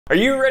Are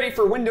you ready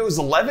for Windows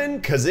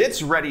 11? Cause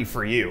it's ready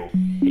for you.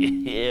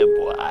 Yeah,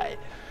 boy.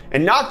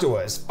 And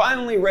Noctua is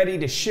finally ready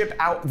to ship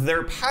out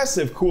their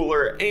passive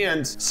cooler,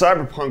 and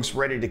Cyberpunk's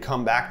ready to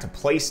come back to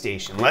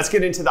PlayStation. Let's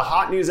get into the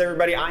hot news,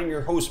 everybody. I'm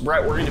your host,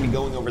 Brett. We're gonna be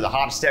going over the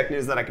hottest tech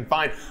news that I can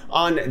find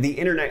on the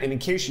internet. And in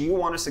case you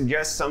wanna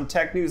suggest some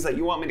tech news that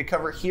you want me to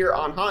cover here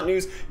on Hot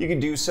News, you can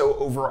do so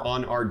over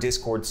on our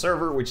Discord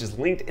server, which is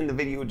linked in the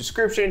video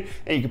description,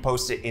 and you can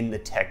post it in the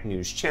tech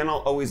news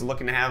channel. Always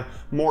looking to have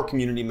more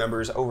community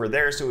members over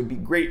there, so it would be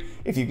great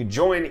if you could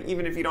join.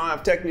 Even if you don't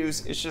have tech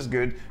news, it's just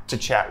good to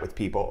chat with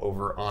people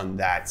over on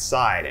that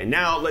side. And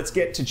now let's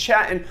get to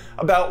chatting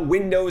about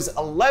Windows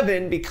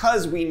 11,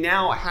 because we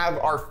now have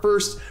our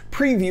first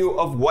preview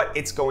of what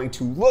it's going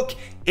to look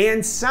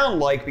and sound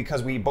like,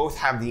 because we both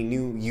have the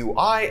new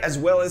UI as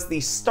well as the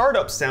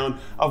startup sound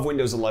of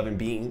Windows 11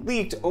 being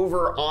leaked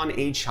over on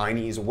a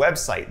Chinese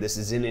website. This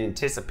is in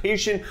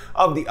anticipation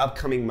of the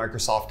upcoming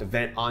Microsoft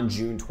event on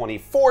June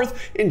 24th,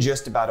 in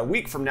just about a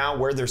week from now,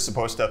 where they're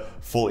supposed to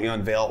fully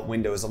unveil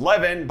Windows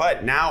 11,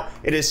 but now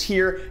it is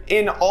here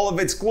in all of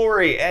its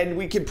glory, and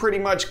we can pretty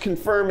much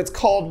confirm it's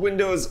called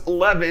Windows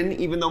 11,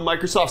 even though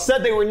Microsoft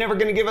said they were never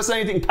going to give us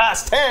anything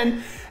past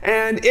 10,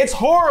 and it's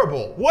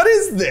horrible. What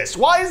is this?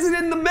 Why is it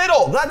in the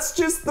middle? That's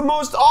just the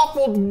most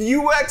awful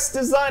UX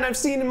design I've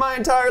seen in my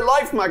entire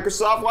life,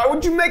 Microsoft. Why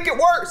would you make it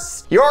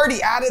worse? You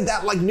already added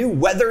that like new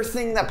weather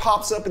thing that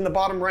pops up in the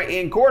bottom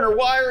right-hand corner.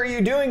 Why are you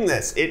doing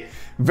this? It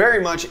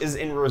very much is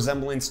in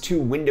resemblance to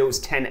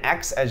Windows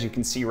 10X, as you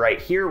can see right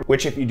here,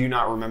 which, if you do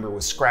not remember,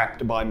 was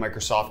scrapped by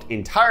Microsoft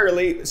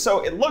entirely.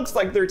 So it looks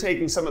like they're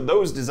taking some of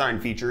those design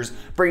features,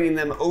 bringing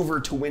them over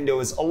to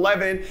Windows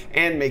 11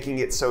 and making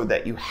it so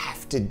that you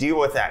have to deal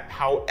with that.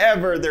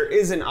 However, there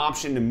is an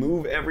option to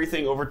move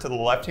everything over to the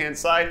left-hand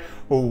side.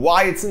 Well,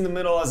 why it's in the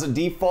middle as a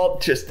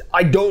default,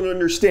 I don't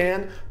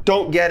understand.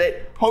 Don't get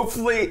it.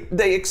 Hopefully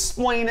they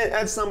explain it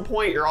at some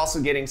point. You're also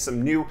getting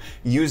some new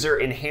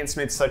user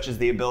enhancements, such as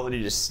the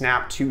ability to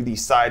snap to the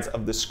sides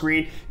of the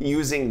screen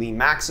using the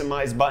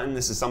maximize button.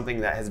 This is something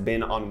that has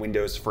been on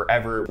Windows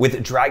forever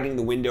with dragging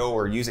the window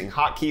or using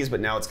hotkeys, but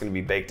now it's going to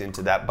be baked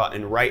into that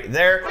button right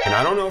there. And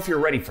I don't know if you're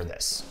ready for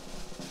this,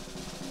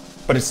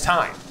 but it's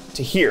time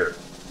to hear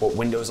what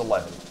Windows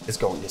 11 is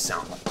going to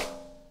sound like.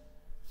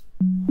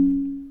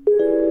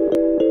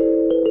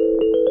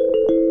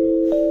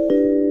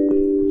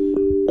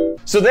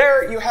 So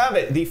there you have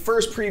it, the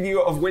first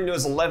preview of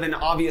Windows 11.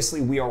 Obviously,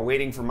 we are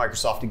waiting for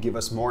Microsoft to give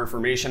us more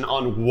information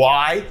on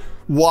why,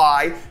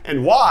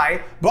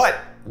 but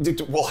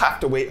we'll have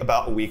to wait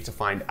about a week to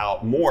find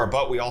out more.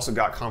 But we also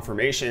got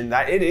confirmation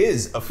that it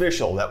is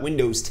official that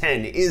Windows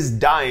 10 is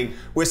dying,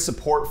 with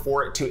support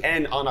for it to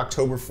end on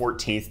October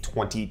 14th,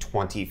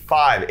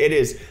 2025. It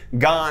is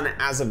gone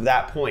as of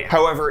that point.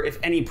 However, if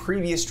any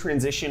previous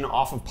transition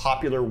off of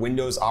popular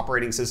Windows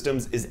operating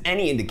systems is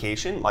any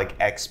indication, like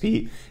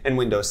XP and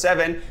Windows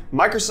 7,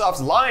 Microsoft's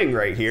lying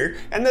right here,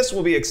 and this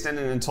will be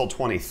extended until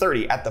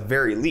 2030 at the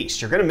very least.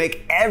 You're gonna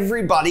make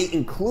everybody,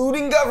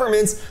 including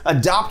governments,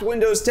 adopt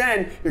Windows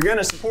 10. You're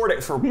gonna support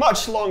it for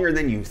much longer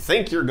than you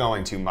think you're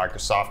going to,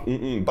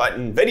 Microsoft. But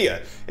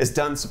NVIDIA is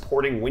done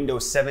supporting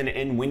Windows 7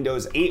 and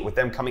Windows 8, with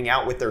them coming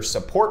out with their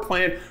support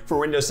plan for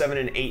Windows 7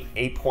 and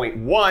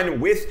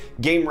 8.1 with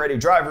game-ready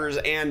drivers,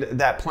 and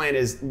that plan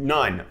is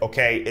none,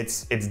 okay?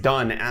 It's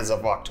done as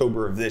of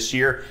October of this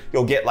year.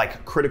 You'll get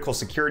like critical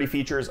security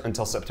features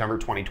until September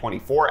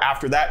 2024.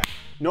 After that,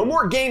 no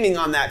more gaming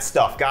on that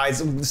stuff,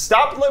 guys.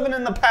 Stop living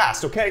in the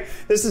past, okay?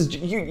 This is,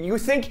 you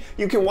think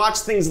you can watch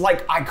things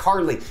like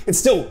iCarly and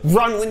still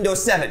run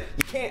Windows 7.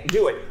 You can't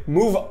do it.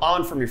 Move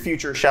on from your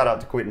future. Shout out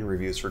to Quentin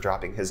Reviews for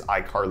dropping his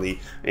iCarly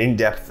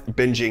in-depth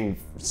binging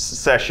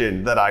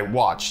session that I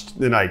watched.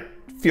 Then I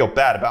feel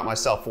bad about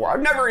myself for. I've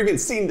never even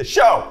seen the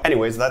show.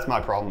 Anyways, that's my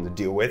problem to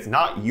deal with,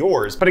 not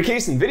yours. But in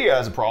case NVIDIA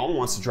has a problem,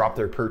 wants to drop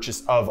their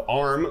purchase of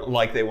ARM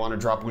like they want to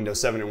drop Windows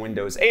 7 and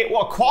Windows 8,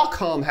 well,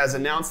 Qualcomm has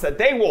announced that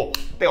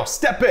they'll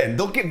step in.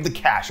 They'll give the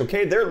cash,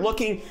 okay? They're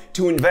looking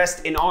to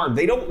invest in ARM.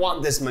 They don't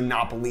want this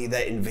monopoly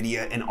that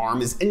NVIDIA and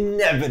ARM is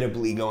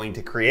inevitably going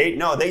to create.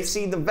 No, they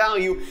see the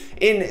value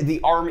in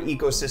the ARM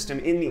ecosystem,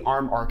 in the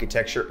ARM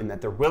architecture, and that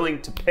they're willing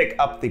to pick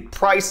up the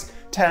price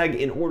tag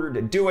in order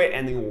to do it,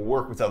 and they will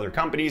work with other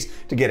companies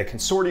to get a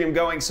consortium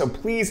going. So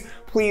please,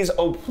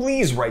 oh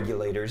please,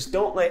 regulators,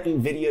 don't let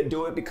NVIDIA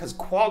do it, because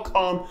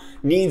Qualcomm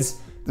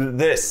needs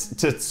this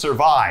to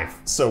survive.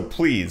 So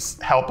please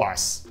help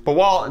us. But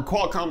while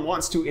Qualcomm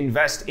wants to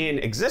invest in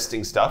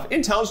existing stuff,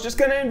 Intel's just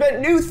gonna invent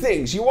new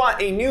things. You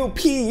want a new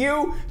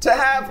PU to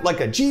have like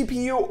a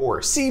GPU or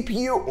a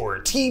CPU or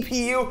a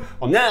TPU?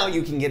 Well, now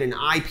you can get an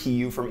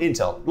IPU from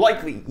Intel.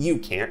 Likely you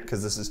can't,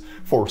 because this is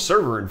for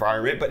server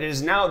environment, but it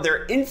is now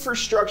their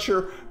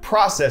infrastructure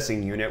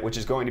processing unit, which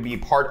is going to be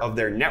part of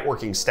their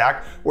networking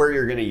stack, where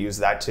you're gonna use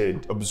that to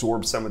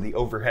absorb some of the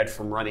overhead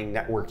from running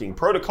networking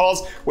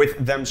protocols, with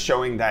them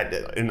showing that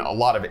in a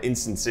lot of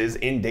instances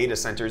in data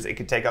centers, it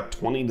could take up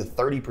 20 to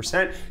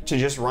 30% to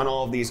just run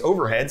all of these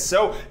overheads.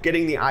 So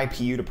getting the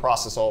IPU to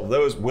process all of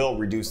those will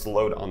reduce the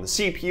load on the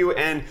CPU,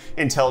 and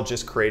Intel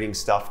just creating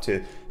stuff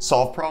to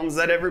solve problems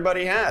that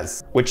everybody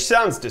has. Which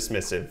sounds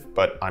dismissive,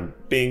 but I'm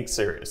being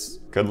serious.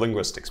 Good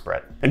linguistics,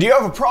 Brett. And do you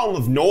have a problem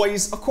with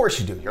noise? Of course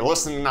you do. You're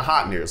listening to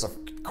hot news. Of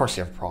course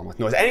you have a problem with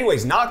noise.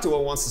 Anyways,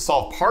 Noctua wants to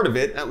solve part of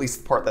it, at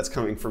least the part that's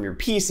coming from your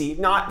PC,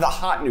 not the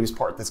hot news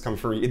part that's coming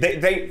from you.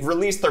 They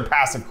released their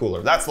passive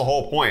cooler. That's the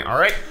whole point, all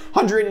right?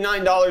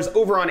 $109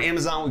 over on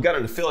Amazon. We've got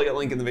an affiliate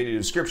link in the video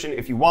description.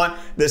 If you want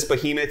this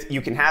behemoth,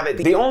 you can have it.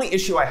 The only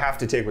issue I have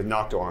to take with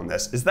Noctua on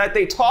this is that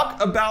they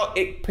talk about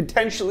it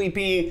potentially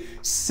being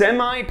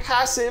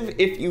semi-passive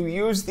if you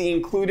use the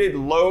included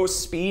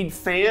low-speed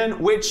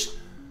fan, which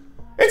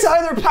it's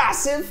either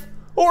passive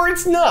or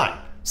it's not.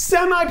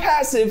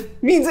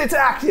 Semi-passive means it's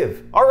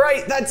active, all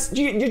right? That's,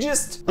 you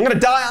just, I'm gonna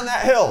die on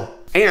that hill.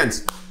 And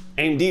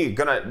AMD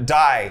gonna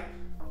die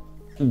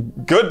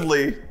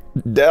goodly.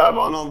 Dab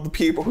on all the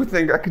people who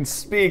think I can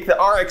speak. The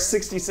RX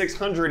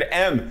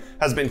 6600M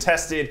has been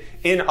tested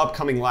in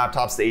upcoming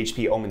laptops. The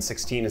HP Omen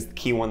 16 is the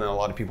key one that a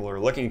lot of people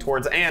are looking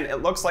towards, and it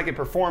looks like it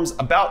performs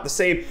about the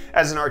same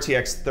as an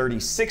RTX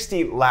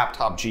 3060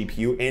 laptop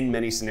GPU in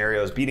many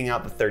scenarios, beating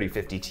out the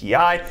 3050 Ti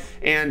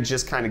and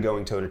just kind of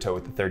going toe-to-toe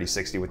with the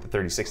 3060, with the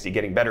 3060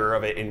 getting better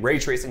of it in ray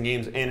tracing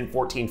games and in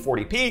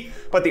 1440p,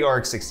 but the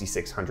RX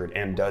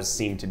 6600M does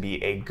seem to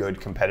be a good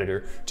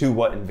competitor to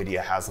what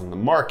NVIDIA has on the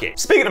market.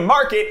 Speaking of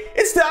market,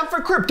 it's time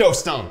for crypto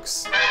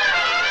stunks.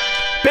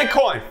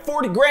 Bitcoin,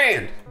 40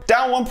 grand,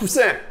 down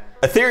 1%.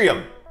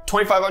 Ethereum,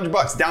 2,500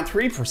 bucks, down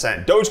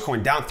 3%.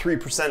 Dogecoin down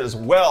 3% as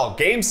well.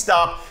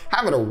 GameStop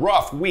having a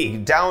rough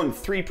week, down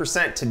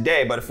 3%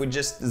 today. But if we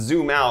just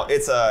zoom out,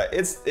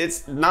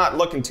 it's not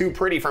looking too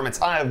pretty from its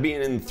high of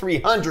being in the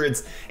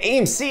 300s.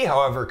 AMC,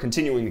 however,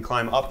 continuing to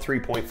climb up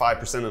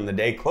 3.5% on the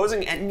day,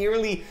 closing at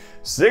nearly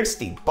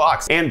 60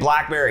 bucks. And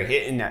BlackBerry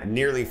hitting at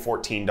nearly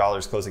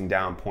 $14, closing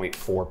down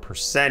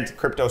 0.4%.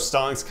 Crypto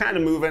stonks kind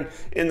of moving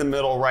in the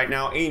middle right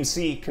now.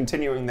 AMC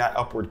continuing that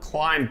upward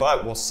climb,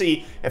 but we'll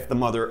see if the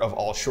mother of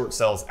all short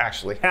sells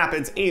actually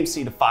happens.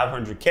 AMC to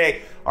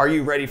 500K. Are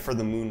you ready for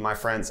the moon, my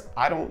friends?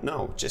 I don't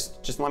know.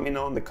 Just let me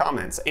know in the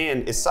comments.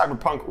 And is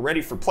Cyberpunk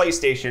ready for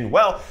PlayStation?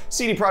 Well,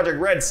 CD Projekt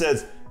Red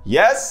says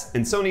yes,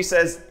 and Sony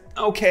says,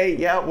 okay,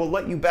 yeah, we'll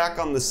let you back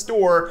on the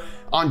store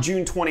on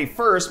June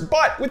 21st,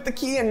 but with the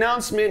key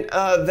announcement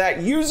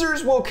that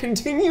users will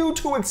continue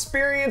to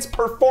experience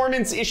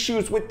performance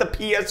issues with the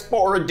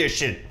PS4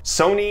 edition.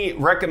 Sony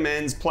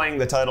recommends playing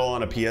the title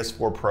on a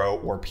PS4 Pro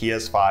or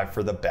PS5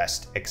 for the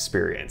best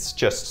experience.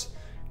 Just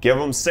give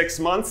them 6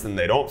 months and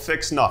they don't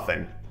fix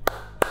nothing.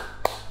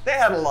 They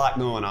had a lot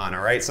going on,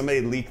 all right?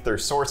 Somebody leaked their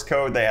source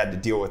code. They had to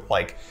deal with,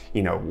 like,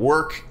 you know,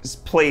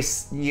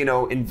 workplace, you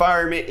know,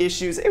 environment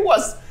issues.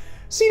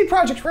 CD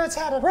Projekt Red's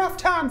had a rough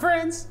time,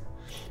 friends.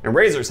 And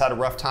Razer's had a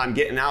rough time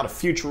getting out a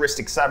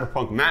futuristic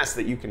cyberpunk mask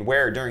that you can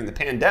wear during the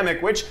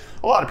pandemic, which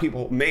a lot of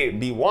people may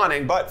be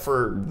wanting, but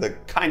for the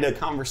kind of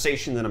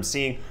conversation that I'm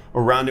seeing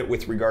around it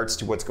with regards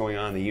to what's going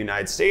on in the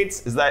United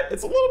States is that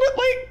it's a little bit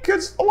late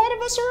because a lot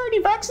of us are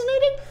already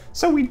vaccinated,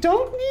 so we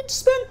don't need to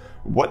spend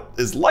what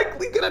is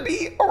likely gonna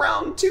be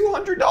around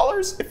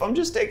 $200, if I'm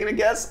just taking a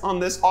guess, on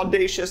this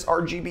audacious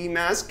RGB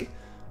mask.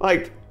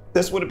 Like,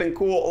 this would have been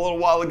cool a little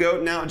while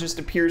ago. Now it just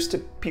appears to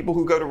people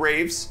who go to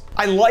raves.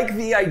 I like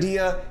the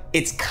idea.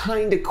 It's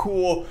kind of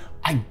cool.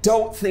 I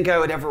don't think I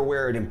would ever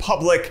wear it in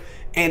public.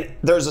 And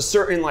there's a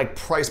certain like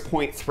price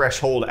point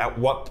threshold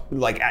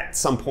at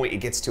some point it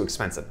gets too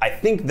expensive. I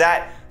think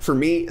that for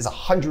me is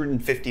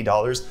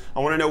 $150. I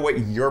want to know what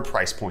your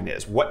price point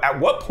is. At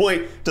what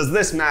point does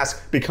this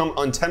mask become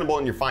untenable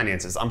in your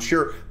finances? I'm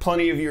sure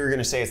plenty of you are going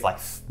to say it's like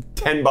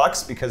 10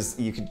 bucks because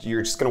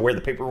you're just going to wear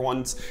the paper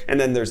ones. And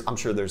then I'm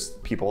sure there's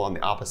people on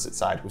the opposite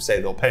side who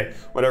say they'll pay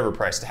whatever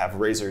price to have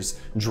razors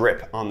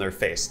drip on their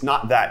face.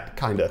 Not that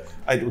kind of.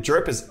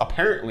 Drip is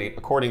apparently,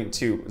 according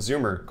to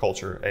Zoomer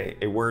culture,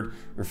 a word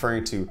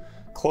referring to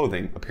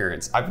clothing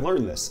appearance. I've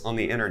learned this on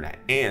the internet,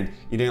 and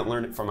you didn't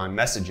learn it from my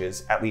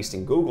messages, at least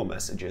in Google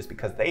Messages,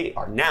 because they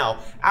are now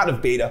out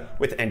of beta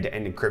with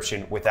end-to-end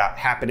encryption without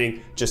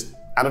happening, just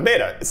out of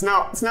beta. It's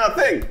now a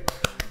thing.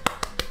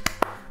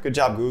 Good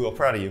job, Google,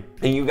 proud of you.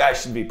 And you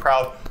guys should be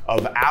proud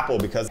of Apple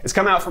because it's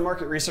come out from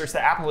market research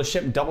that Apple has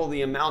shipped double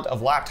the amount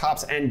of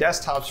laptops and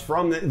desktops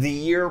from the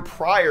year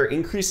prior,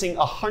 increasing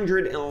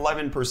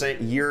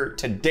 111% year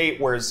to date,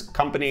 whereas a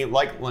company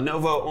like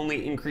Lenovo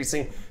only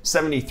increasing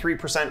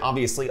 73%.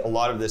 Obviously, a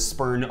lot of this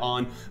spurred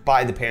on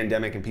by the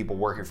pandemic and people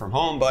working from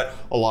home, but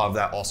a lot of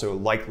that also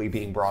likely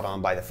being brought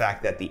on by the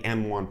fact that the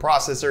M1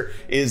 processor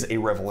is a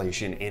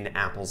revelation in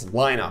Apple's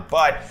lineup.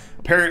 But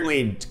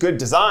apparently, good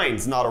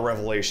design's not a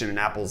revelation in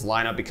Apple's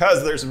lineup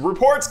because there's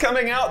reports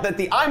coming out that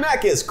the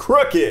iMac is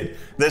crooked.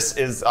 This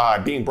is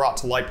being brought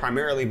to light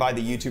primarily by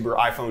the YouTuber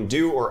iPhone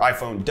Do or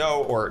iPhone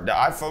Doe or the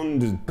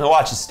iPhone. I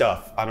watch his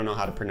stuff. I don't know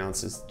how to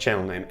pronounce his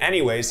channel name.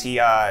 Anyways, he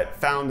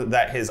found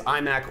that his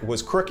iMac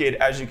was crooked.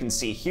 As you can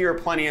see here,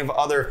 plenty of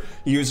other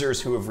users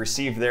who have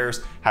received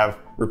theirs have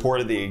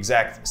reported the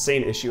exact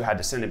same issue, had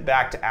to send it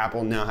back to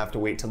Apple, now have to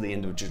wait till the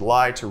end of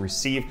July to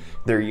receive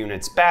their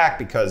units back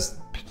because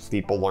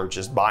people are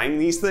just buying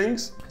these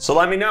things. So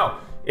let me know,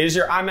 Is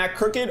your iMac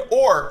crooked,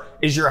 or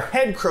is your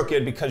head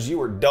crooked because you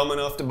were dumb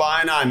enough to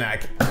buy an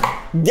iMac?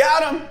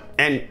 Got him!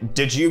 And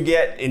did you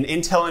get an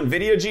Intel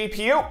NVIDIA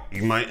GPU?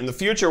 You might in the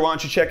future. Why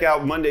don't you check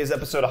out Monday's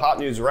episode of Hot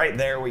News right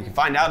there, where you can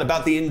find out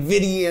about the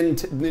NVIDIA and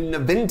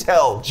the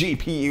Intel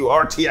GPU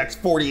RTX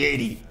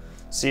 4080.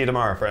 See you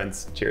tomorrow,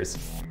 friends. Cheers.